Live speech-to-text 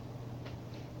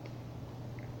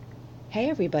Hey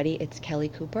everybody, it's Kelly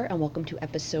Cooper and welcome to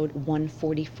episode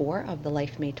 144 of the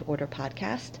Life Made to Order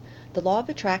podcast. The law of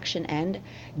attraction and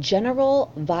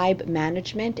general vibe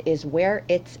management is where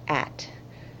it's at.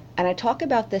 And I talk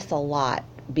about this a lot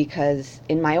because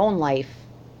in my own life,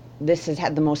 this has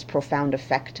had the most profound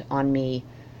effect on me,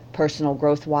 personal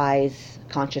growth wise,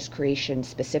 conscious creation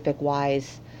specific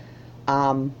wise.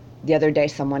 The other day,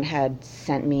 someone had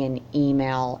sent me an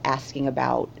email asking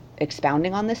about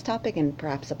expounding on this topic and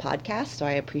perhaps a podcast. So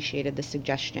I appreciated the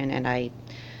suggestion and I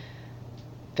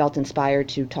felt inspired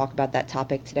to talk about that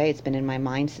topic today. It's been in my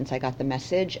mind since I got the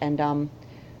message. And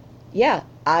yeah,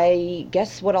 I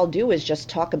guess what I'll do is just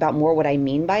talk about more what I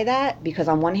mean by that, because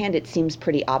on one hand, it seems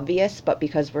pretty obvious, but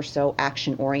because we're so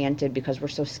action oriented, because we're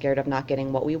so scared of not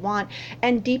getting what we want,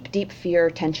 and deep, deep fear,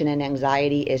 tension, and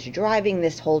anxiety is driving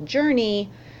this whole journey.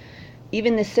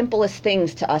 Even the simplest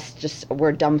things to us, just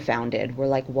we're dumbfounded. We're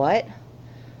like, what?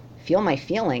 Feel my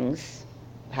feelings?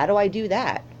 How do I do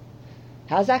that?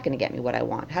 How's that going to get me what I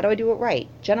want? How do I do it right?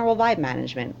 General vibe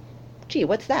management. Gee,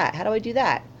 what's that? How do I do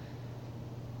that?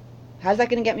 How's that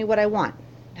going to get me what I want?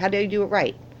 How do I do it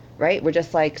right? Right? We're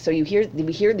just like, so we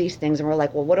hear these things and we're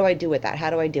like, well, what do I do with that? How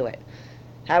do I do it?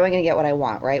 How am I going to get what I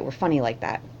want? Right? We're funny like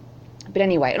that. But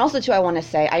anyway, and also too, I want to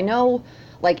say, I know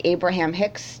like Abraham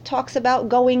Hicks talks about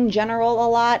going general a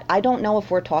lot. I don't know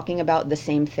if we're talking about the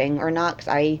same thing or not,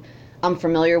 because I'm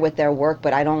familiar with their work,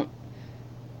 but I don't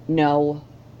know,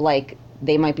 like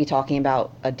they might be talking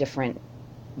about a different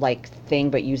like thing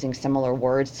but using similar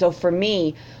words. So for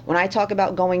me, when I talk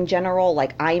about going general,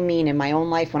 like I mean in my own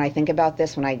life, when I think about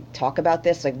this, when I talk about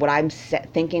this, like what I'm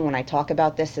thinking when I talk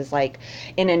about this is like,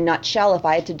 in a nutshell, if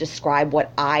I had to describe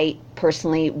what I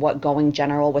personally, what going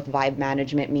general with vibe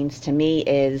management means to me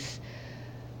is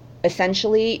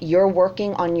essentially you're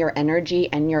working on your energy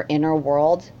and your inner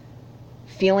world,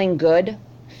 feeling good,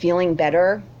 feeling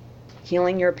better,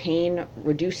 healing your pain,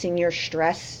 reducing your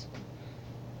stress.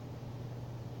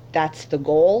 That's the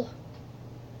goal.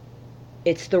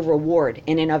 It's the reward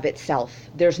in and of itself.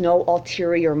 There's no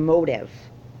ulterior motive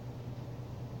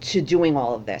to doing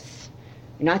all of this.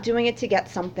 You're not doing it to get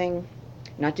something.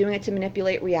 You're not doing it to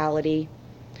manipulate reality.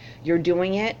 You're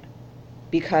doing it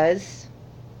because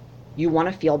you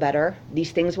want to feel better.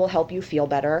 These things will help you feel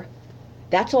better.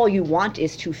 That's all you want,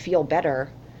 is to feel better.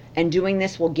 And doing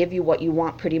this will give you what you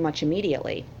want pretty much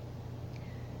immediately.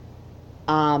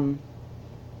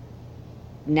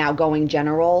 Now, going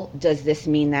general, does this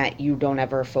mean that you don't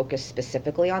ever focus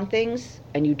specifically on things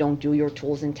and you don't do your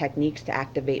tools and techniques to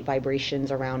activate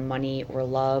vibrations around money or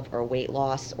love or weight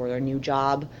loss or a new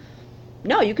job?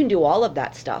 No, you can do all of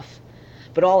that stuff.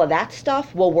 But all of that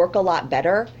stuff will work a lot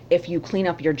better if you clean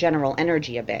up your general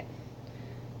energy a bit.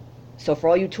 So for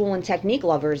all you tool and technique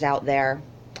lovers out there,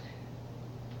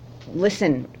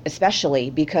 listen,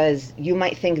 especially because you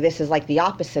might think this is like the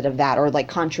opposite of that, or like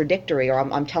contradictory, or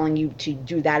I'm telling you to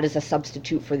do that as a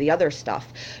substitute for the other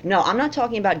stuff. No, I'm not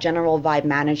talking about general vibe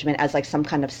management as like some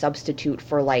kind of substitute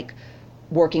for like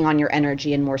working on your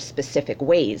energy in more specific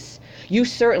ways. You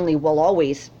certainly will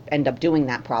always end up doing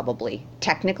that probably.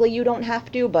 Technically you don't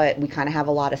have to, but we kind of have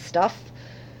a lot of stuff.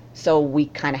 So we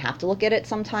kind of have to look at it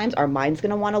sometimes. Our mind's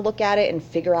going to want to look at it and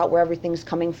figure out where everything's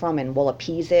coming from, and we'll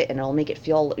appease it and it'll make it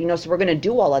feel, so we're going to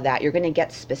do all of that. You're going to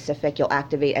get specific. You'll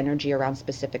activate energy around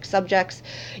specific subjects.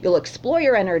 You'll explore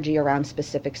your energy around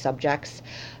specific subjects.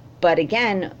 But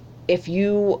again, if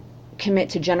you commit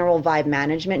to general vibe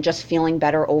management, just feeling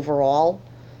better overall,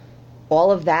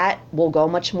 all of that will go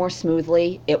much more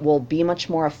smoothly. It will be much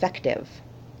more effective.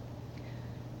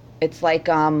 It's like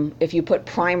if you put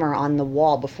primer on the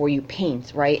wall before you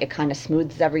paint, right? It kind of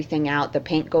smooths everything out. The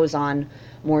paint goes on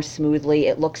more smoothly.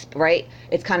 It looks, right?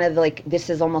 It's kind of like, this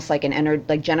is almost like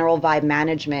like general vibe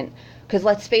management. Because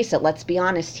let's face it, let's be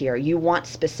honest here. You want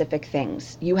specific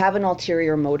things. You have an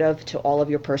ulterior motive to all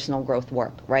of your personal growth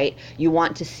work, right? You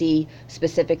want to see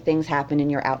specific things happen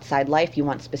in your outside life. You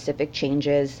want specific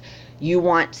changes. You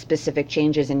want specific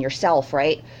changes in yourself,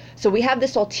 right? So we have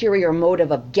this ulterior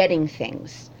motive of getting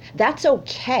things. That's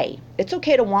okay. It's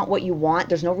okay to want what you want.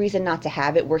 There's no reason not to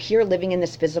have it. We're here living in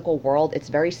this physical world. It's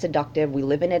very seductive. We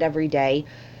live in it every day.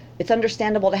 It's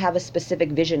understandable to have a specific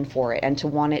vision for it and to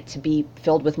want it to be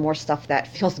filled with more stuff that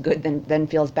feels good than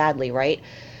feels badly, right?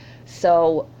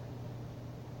 So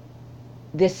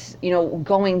this,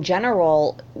 going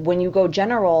general, when you go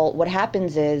general, what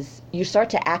happens is you start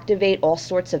to activate all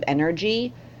sorts of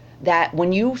energy that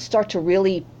when you start to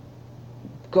really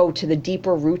go to the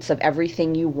deeper roots of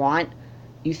everything you want,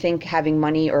 you think having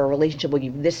money or a relationship will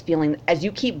give you this feeling. As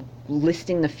you keep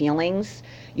listing the feelings,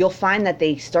 you'll find that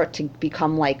they start to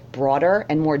become like broader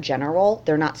and more general.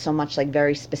 They're not so much like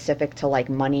very specific to like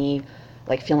money,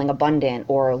 like feeling abundant,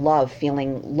 or love,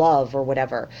 feeling love or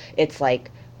whatever. It's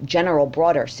like general,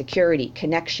 broader, security,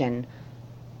 connection,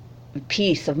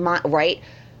 peace of mind, right?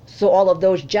 So all of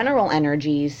those general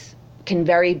energies can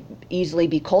very easily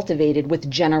be cultivated with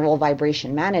general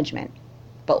vibration management.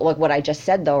 But like what I just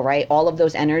said though, right? All of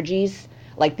those energies,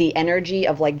 like the energy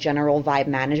of like general vibe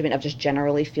management, of just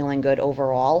generally feeling good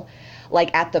overall,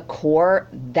 like at the core,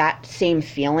 that same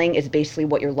feeling is basically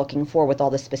what you're looking for with all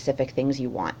the specific things you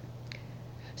want.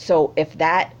 So if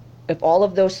all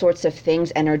of those sorts of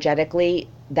things energetically,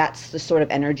 that's the sort of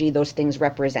energy those things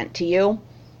represent to you,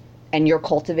 and you're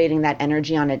cultivating that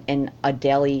energy in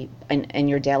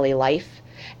your daily life,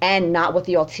 and not with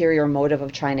the ulterior motive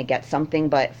of trying to get something,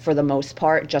 but for the most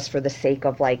part just for the sake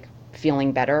of like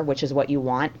feeling better, which is what you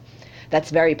want,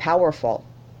 that's very powerful.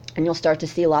 And you'll start to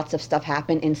see lots of stuff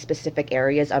happen in specific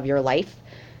areas of your life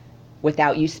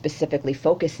without you specifically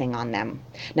focusing on them.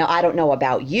 Now, I don't know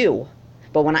about you,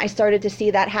 but when I started to see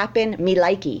that happen, me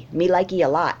likey a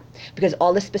lot, because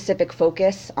all the specific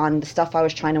focus on the stuff I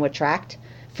was trying to attract,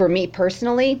 for me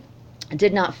personally,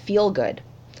 did not feel good.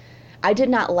 I did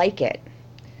not like it.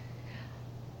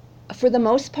 For the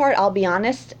most part, I'll be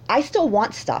honest, I still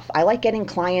want stuff. I like getting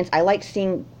clients. I like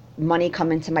seeing money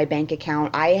come into my bank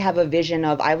account. I have a vision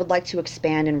of, I would like to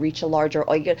expand and reach a larger,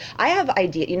 I have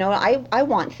idea, I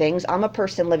want things. I'm a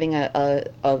person living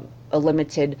a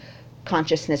limited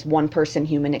consciousness, one person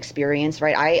human experience,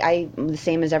 right? I'm the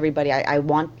same as everybody. I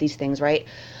want these things, right?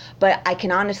 But I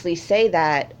can honestly say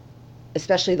that,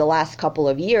 especially the last couple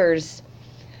of years,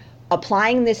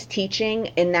 applying this teaching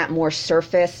in that more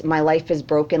surface, my life is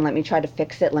broken, let me try to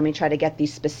fix it, let me try to get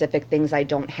these specific things I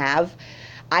don't have,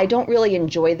 I don't really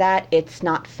enjoy that. It's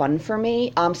not fun for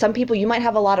me. Some people, you might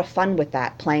have a lot of fun with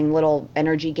that, playing little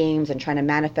energy games and trying to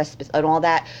manifest and all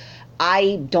that.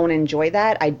 I don't enjoy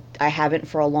that. I haven't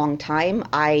for a long time.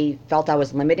 I felt I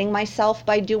was limiting myself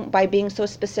by being so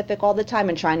specific all the time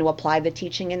and trying to apply the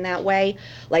teaching in that way.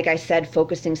 Like I said,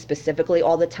 focusing specifically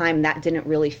all the time, that didn't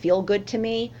really feel good to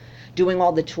me. Doing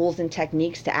all the tools and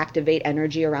techniques to activate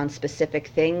energy around specific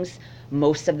things,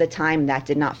 most of the time that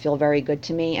did not feel very good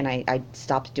to me, and I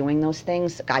stopped doing those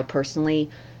things. I personally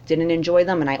didn't enjoy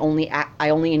them, and I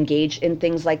only engage in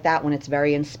things like that when it's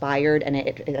very inspired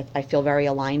and I feel very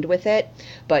aligned with it.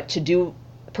 But to do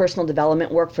personal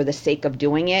development work for the sake of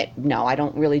doing it, no, I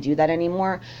don't really do that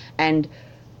anymore. And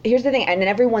here's the thing, and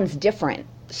everyone's different.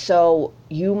 So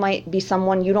you might be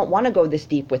someone, you don't want to go this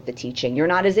deep with the teaching. You're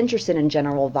not as interested in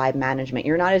general vibe management.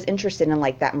 You're not as interested in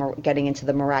like that, getting into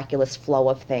the miraculous flow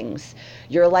of things.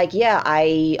 You're like, yeah,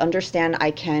 I understand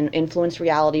I can influence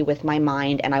reality with my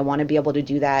mind, and I want to be able to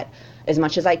do that as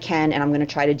much as I can, and I'm going to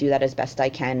try to do that as best I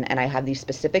can, and I have these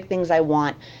specific things I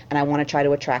want, and I want to try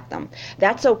to attract them.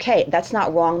 That's okay. That's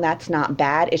not wrong. That's not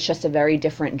bad. It's just a very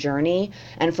different journey,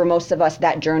 and for most of us,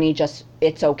 that journey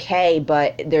it's okay,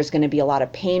 but there's going to be a lot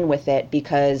of pain with it,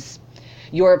 because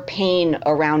your pain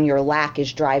around your lack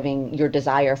is driving your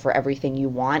desire for everything you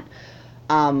want.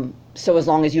 So as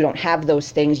long as you don't have those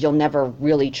things, you'll never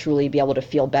really truly be able to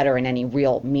feel better in any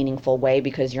real meaningful way,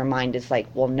 because your mind is like,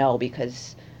 well, no,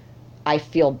 because I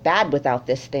feel bad without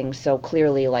this thing, so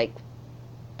clearly like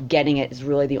getting it is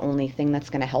really the only thing that's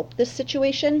going to help this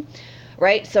situation,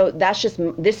 right? So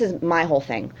this is my whole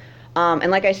thing.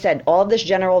 And like I said, all of this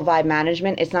general vibe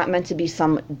management, it's not meant to be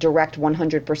some direct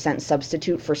 100%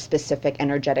 substitute for specific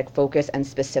energetic focus and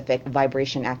specific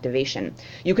vibration activation.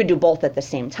 You could do both at the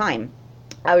same time.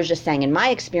 I was just saying, in my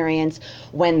experience,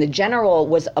 when the general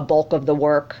was a bulk of the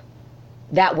work,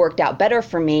 that worked out better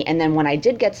for me. And then when I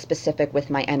did get specific with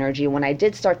my energy, when I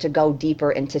did start to go deeper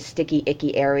into sticky,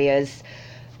 icky areas,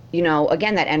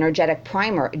 again, that energetic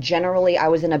primer, generally I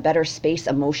was in a better space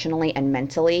emotionally and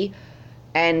mentally.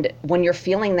 And when you're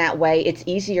feeling that way, it's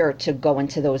easier to go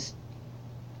into those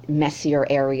messier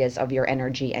areas of your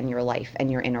energy and your life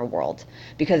and your inner world,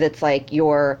 because it's like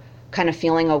you're kind of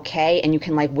feeling okay, and you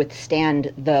can like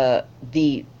withstand the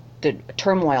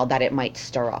turmoil that it might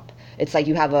stir up. It's like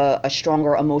you have a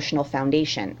stronger emotional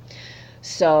foundation.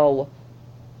 So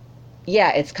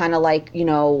yeah, it's kind of like,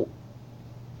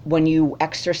 when you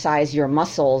exercise your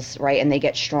muscles, right, and they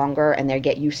get stronger and they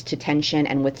get used to tension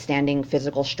and withstanding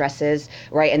physical stresses,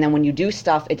 right, and then when you do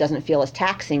stuff, it doesn't feel as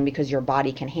taxing because your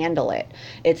body can handle it.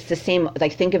 It's the same,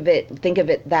 like think of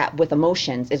it that with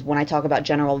emotions is when I talk about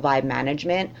general vibe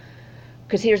management.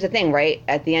 Because here's the thing, right,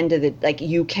 at the end of the, like,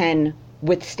 you can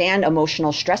withstand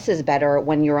emotional stresses better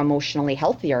when you're emotionally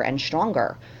healthier and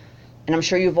stronger. And I'm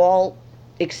sure you've all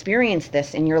experienced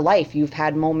this in your life. You've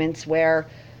had moments where,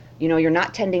 you're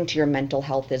not tending to your mental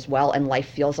health as well, and life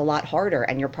feels a lot harder,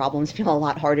 and your problems feel a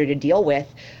lot harder to deal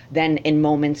with than in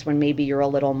moments when maybe you're a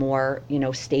little more,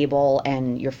 stable,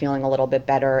 and you're feeling a little bit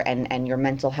better, and your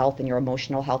mental health and your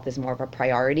emotional health is more of a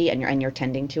priority, and you're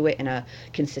tending to it in a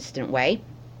consistent way.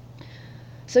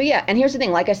 So yeah, and here's the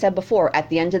thing, like I said before, at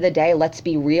the end of the day, let's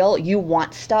be real, you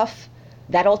want stuff.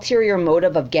 That ulterior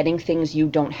motive of getting things you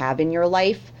don't have in your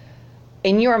life,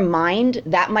 in your mind,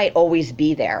 that might always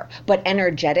be there. But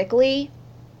energetically,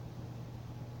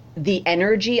 the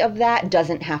energy of that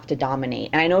doesn't have to dominate.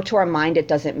 And I know to our mind it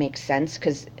doesn't make sense,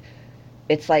 because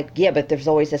it's like, yeah, but there's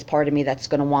always this part of me that's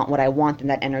going to want what I want, and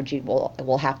that energy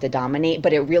will have to dominate.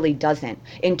 But it really doesn't.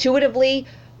 Intuitively,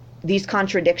 these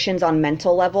contradictions on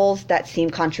mental levels that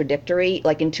seem contradictory,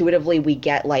 like intuitively we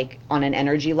get, like on an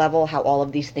energy level, how all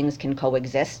of these things can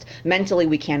coexist. Mentally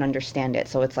we can't understand it.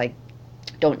 So it's like,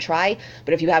 don't try.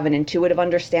 But if you have an intuitive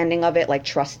understanding of it, like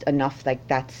trust enough, like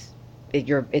that's it,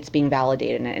 it's being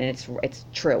validated, and it's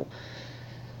true.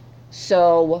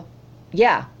 So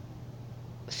yeah.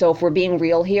 So if we're being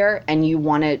real here, and you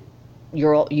want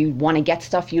to get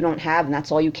stuff you don't have, and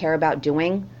that's all you care about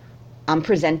doing, I'm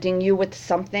presenting you with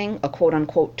something, a quote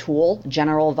unquote tool,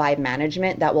 general vibe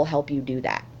management, that will help you do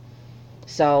that.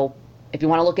 So if you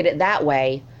want to look at it that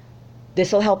way,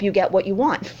 this will help you get what you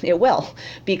want. It will,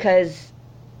 because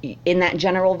in that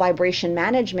general vibration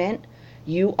management,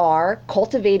 you are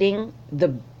cultivating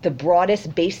the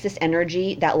broadest, basest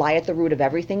energy that lie at the root of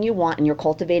everything you want, and you're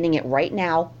cultivating it right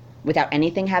now without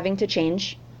anything having to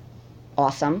change.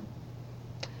 Awesome.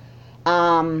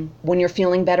 When you're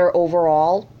feeling better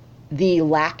overall, the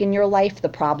lack in your life, the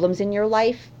problems in your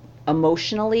life,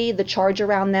 emotionally, the charge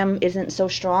around them isn't so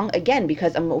strong. Again,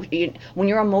 because when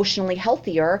you're emotionally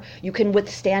healthier, you can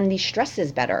withstand these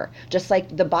stresses better. Just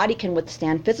like the body can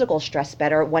withstand physical stress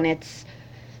better when it's,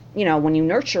 when you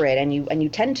nurture it, and you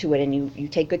tend to it, and you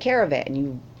take good care of it, and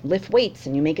you lift weights,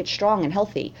 and you make it strong and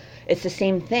healthy. It's the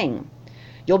same thing.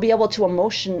 You'll be able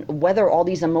to weather all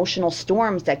these emotional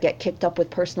storms that get kicked up with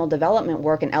personal development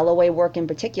work, and LOA work in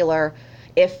particular,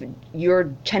 if you're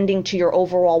tending to your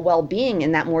overall well-being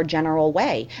in that more general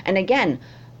way. And again,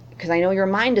 because I know your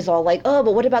mind is all like, oh,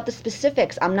 but what about the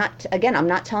specifics? I'm not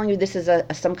telling you this is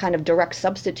some kind of direct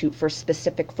substitute for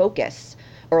specific focus,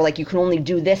 or like you can only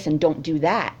do this and don't do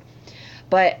that.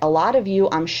 But a lot of you,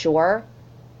 I'm sure,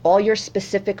 all your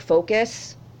specific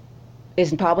focus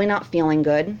is probably not feeling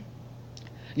good.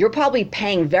 You're probably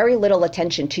paying very little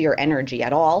attention to your energy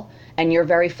at all, and you're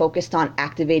very focused on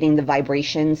activating the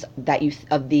vibrations that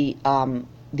of the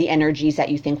energies that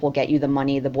you think will get you the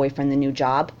money, the boyfriend, the new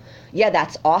job. Yeah,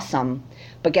 that's awesome.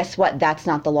 But guess what? That's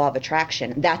not the law of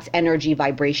attraction. That's energy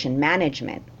vibration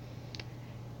management.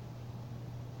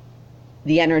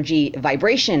 The energy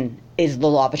vibration is the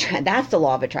law of attraction. That's the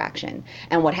law of attraction.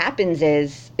 And what happens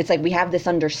is, it's like we have this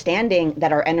understanding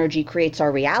that our energy creates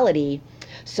our reality.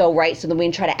 So then we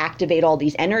try to activate all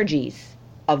these energies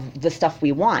of the stuff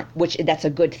we want, which that's a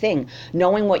good thing.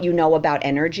 Knowing what you know about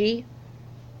energy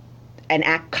and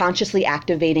consciously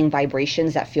activating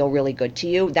vibrations that feel really good to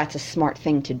you, that's a smart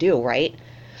thing to do, right?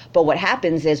 But what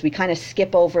happens is we kind of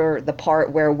skip over the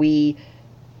part where we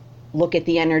look at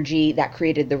the energy that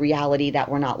created the reality that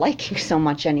we're not liking so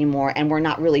much anymore, and we're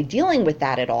not really dealing with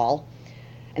that at all.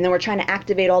 And then we're trying to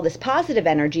activate all this positive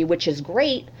energy, which is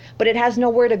great, but it has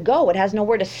nowhere to go. It has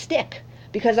nowhere to stick,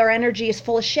 because our energy is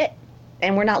full of shit.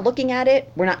 And we're not looking at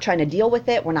it. We're not trying to deal with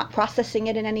it. We're not processing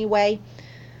it in any way.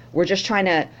 We're just trying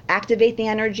to activate the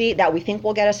energy that we think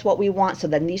will get us what we want, so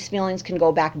then these feelings can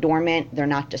go back dormant. They're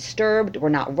not disturbed. We're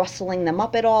not rustling them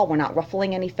up at all. We're not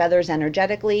ruffling any feathers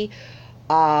energetically.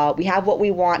 We have what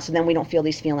we want, so then we don't feel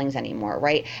these feelings anymore,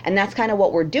 right? And that's kind of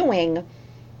what we're doing.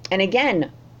 And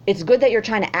again, it's good that you're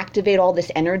trying to activate all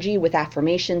this energy with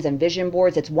affirmations and vision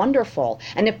boards. It's wonderful.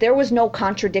 And if there was no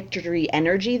contradictory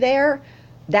energy there,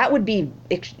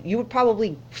 you would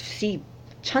probably see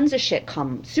tons of shit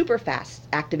come super fast,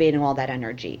 activating all that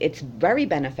energy. It's very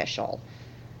beneficial.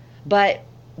 But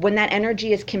when that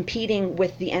energy is competing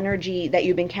with the energy that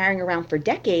you've been carrying around for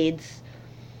decades,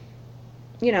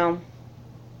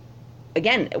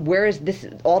 again, where is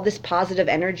all this positive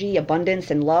energy,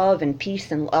 abundance and love and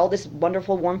peace and all this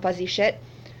wonderful warm fuzzy shit?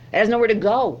 It has nowhere to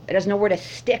go. It has nowhere to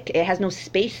stick. It has no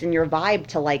space in your vibe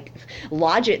to like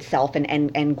lodge itself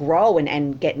and grow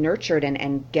and get nurtured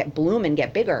and get bloom and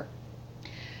get bigger.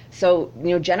 So,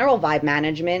 general vibe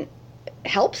management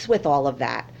helps with all of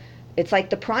that. It's like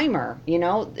the primer,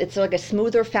 it's like a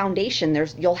smoother foundation.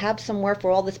 You'll have somewhere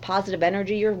for all this positive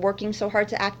energy you're working so hard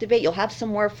to activate. You'll have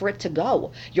somewhere for it to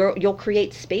go. You'll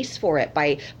create space for it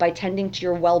by tending to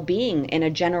your well-being in a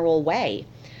general way.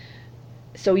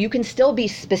 So you can still be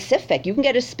specific. You can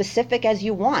get as specific as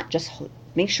you want. Just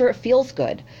make sure it feels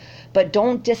good. But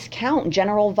don't discount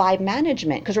general vibe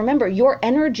management, because remember, your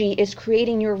energy is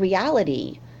creating your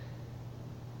reality.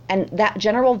 And that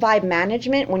general vibe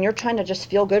management, when you're trying to just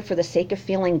feel good for the sake of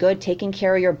feeling good, taking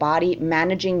care of your body,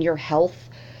 managing your health,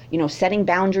 setting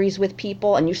boundaries with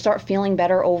people, and you start feeling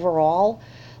better overall,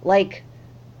 like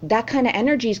that kind of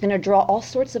energy is going to draw all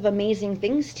sorts of amazing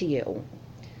things to you.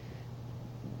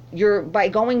 By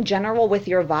going general with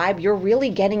your vibe, you're really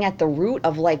getting at the root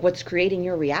of like what's creating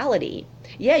your reality.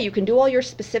 Yeah, you can do all your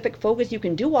specific focus, you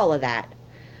can do all of that,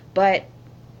 but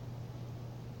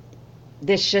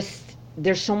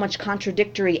there's so much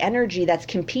contradictory energy that's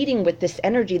competing with this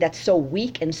energy that's so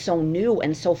weak and so new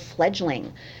and so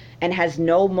fledgling and has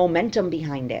no momentum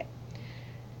behind it.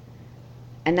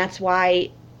 And that's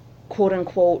why, quote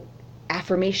unquote,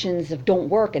 affirmations don't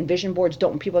work and vision boards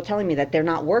don't, and people are telling me that they're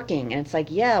not working. And it's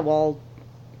like, yeah, well,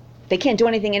 they can't do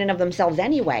anything in and of themselves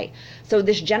anyway. So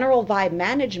this general vibe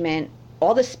management,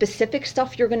 all the specific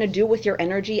stuff you're going to do with your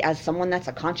energy as someone that's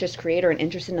a conscious creator and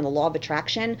interested in the law of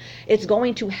attraction, it's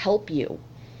going to help you.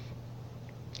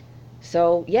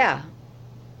 So yeah,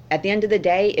 at the end of the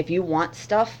day, if you want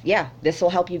stuff, yeah, this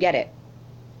will help you get it.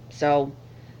 So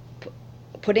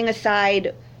putting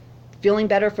aside feeling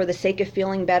better for the sake of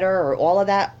feeling better or all of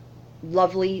that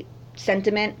lovely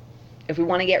sentiment, if we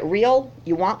want to get real,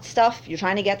 you want stuff, you're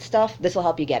trying to get stuff, this will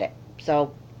help you get it.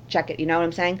 So check it, you know what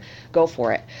I'm saying? Go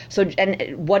for it. So,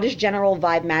 and what does general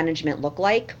vibe management look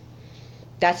like?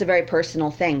 That's a very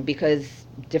personal thing, because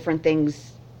different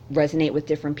things resonate with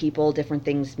different people, different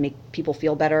things make people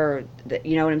feel better,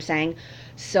 you know what I'm saying?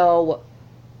 So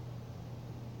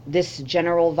this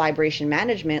general vibration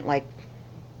management, like,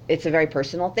 it's a very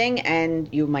personal thing, and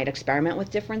you might experiment with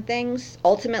different things.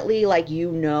 Ultimately, like,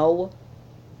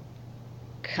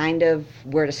 kind of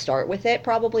where to start with it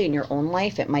probably in your own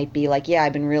life. It might be like, yeah,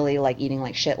 I've been really like eating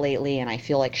like shit lately and I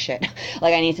feel like shit.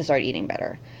 Like, I need to start eating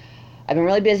better. I've been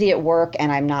really busy at work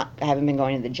and I haven't been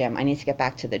going to the gym. I need to get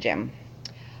back to the gym.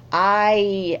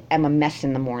 I am a mess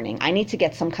in the morning. I need to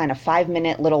get some kind of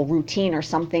 5-minute little routine or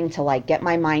something to like get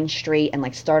my mind straight and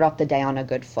like start off the day on a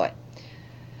good foot.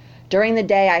 During the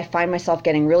day, I find myself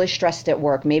getting really stressed at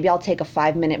work. Maybe I'll take a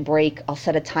 5-minute break, I'll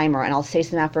set a timer, and I'll say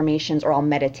some affirmations or I'll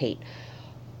meditate.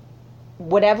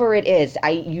 Whatever it is,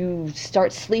 you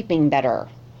start sleeping better.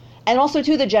 And also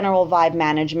to the general vibe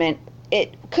management,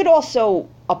 it could also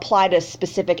apply to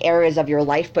specific areas of your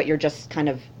life, but you're just kind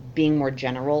of being more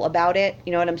general about it.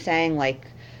 You know what I'm saying? Like,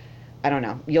 I don't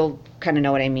know. You'll kind of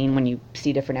know what I mean when you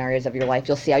see different areas of your life.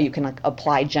 You'll see how you can like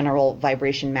apply general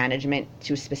vibration management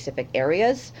to specific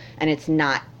areas, and it's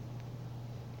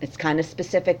kind of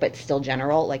specific, but still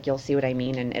general. Like, you'll see what I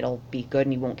mean, and it'll be good,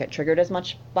 and you won't get triggered as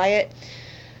much by it.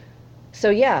 So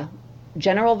yeah,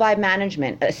 general vibe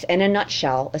management, in a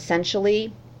nutshell,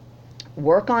 essentially,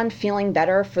 work on feeling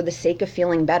better for the sake of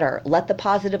feeling better. Let the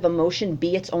positive emotion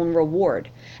be its own reward.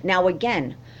 Now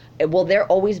again, will there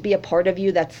always be a part of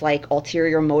you that's like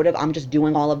ulterior motive? I'm just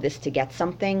doing all of this to get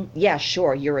something. Yeah,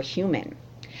 sure, you're a human.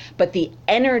 But the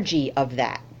energy of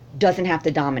that doesn't have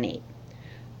to dominate.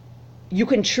 You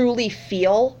can truly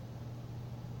feel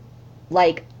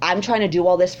like, I'm trying to do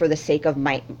all this for the sake of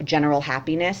my general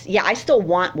happiness. Yeah, I still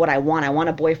want what I want. I want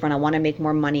a boyfriend. I want to make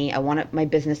more money. I want my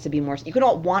business to be more. You can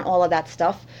all want all of that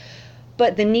stuff,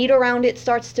 but the need around it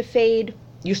starts to fade.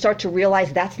 You start to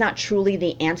realize that's not truly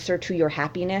the answer to your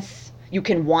happiness. You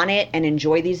can want it and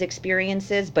enjoy these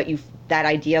experiences, but that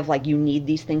idea of like you need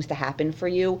these things to happen for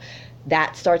you,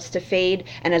 that starts to fade.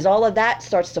 And as all of that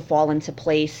starts to fall into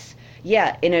place,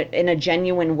 yeah, in a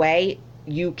genuine way,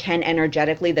 you can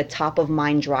energetically, the top of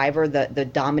mind driver, the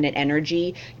dominant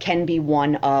energy can be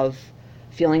one of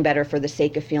feeling better for the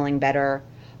sake of feeling better,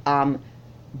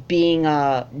 being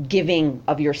giving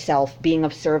of yourself, being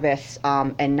of service,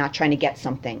 and not trying to get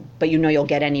something, but you'll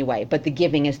get anyway. But the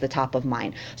giving is the top of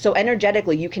mind. So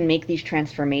energetically, you can make these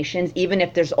transformations, even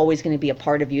if there's always going to be a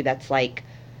part of you that's like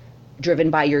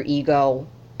driven by your ego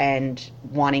and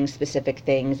wanting specific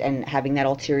things and having that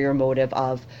ulterior motive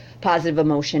of positive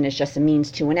emotion is just a means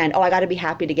to an end. Oh, I got to be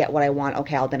happy to get what I want.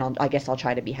 Okay, I guess I'll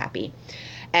try to be happy.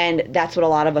 And that's what a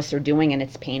lot of us are doing, and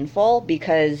it's painful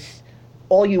because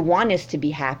all you want is to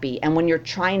be happy. And when you're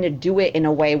trying to do it in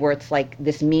a way where it's like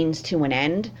this means to an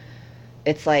end,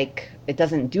 it's like it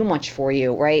doesn't do much for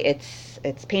you, right?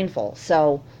 It's painful.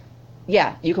 So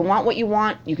Yeah, you can want what you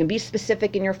want. You can be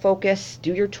specific in your focus,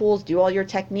 do your tools, do all your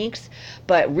techniques.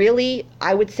 But really,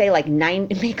 I would say like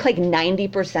make like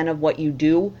 90% of what you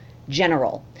do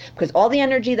general. Because all the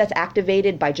energy that's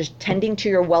activated by just tending to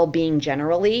your well being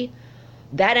generally,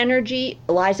 that energy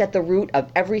lies at the root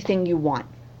of everything you want.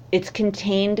 It's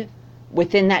contained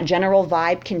within that general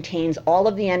vibe, contains all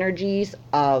of the energies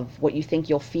of what you think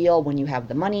you'll feel when you have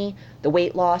the money, the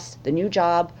weight loss, the new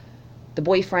job, the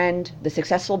boyfriend, the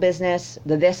successful business,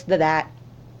 the this, the that.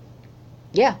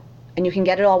 Yeah. And you can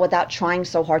get it all without trying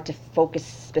so hard to focus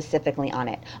specifically on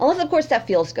it. Unless, of course, that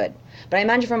feels good. But I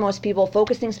imagine for most people,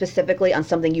 focusing specifically on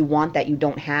something you want that you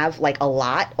don't have, like a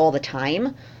lot all the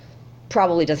time,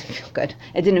 probably doesn't feel good.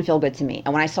 It didn't feel good to me.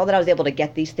 And when I saw that I was able to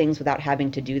get these things without having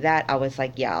to do that, I was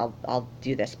like, yeah, I'll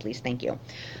do this, please. Thank you.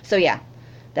 So, yeah,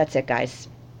 that's it, guys.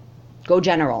 Go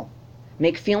general.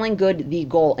 Make feeling good the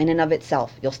goal in and of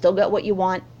itself. You'll still get what you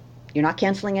want. You're not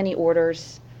canceling any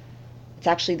orders. It's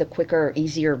actually the quicker,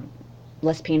 easier,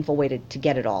 less painful way to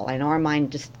get it all. I know our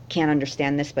mind just can't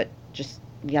understand this, but just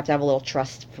you have to have a little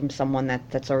trust from someone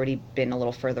that's already been a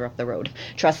little further up the road.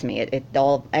 Trust me,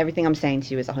 everything I'm saying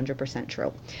to you is 100%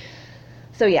 true.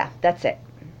 So yeah, that's it.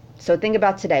 So think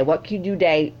about today. What can you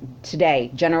do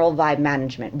today? General vibe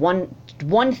management.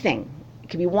 One thing. It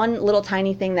could be one little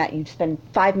tiny thing that you spend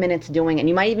 5 minutes doing, and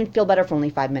you might even feel better for only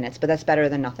 5 minutes, but that's better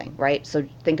than nothing, right? So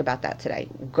think about that today.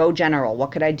 Go general.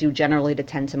 What could I do generally to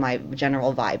tend to my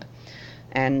general vibe?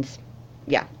 And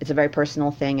yeah, it's a very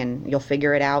personal thing, and you'll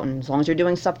figure it out. And as long as you're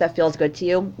doing stuff that feels good to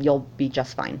you, you'll be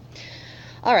just fine.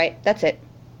 All right, that's it.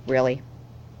 Really.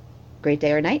 Great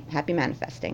day or night. Happy manifesting.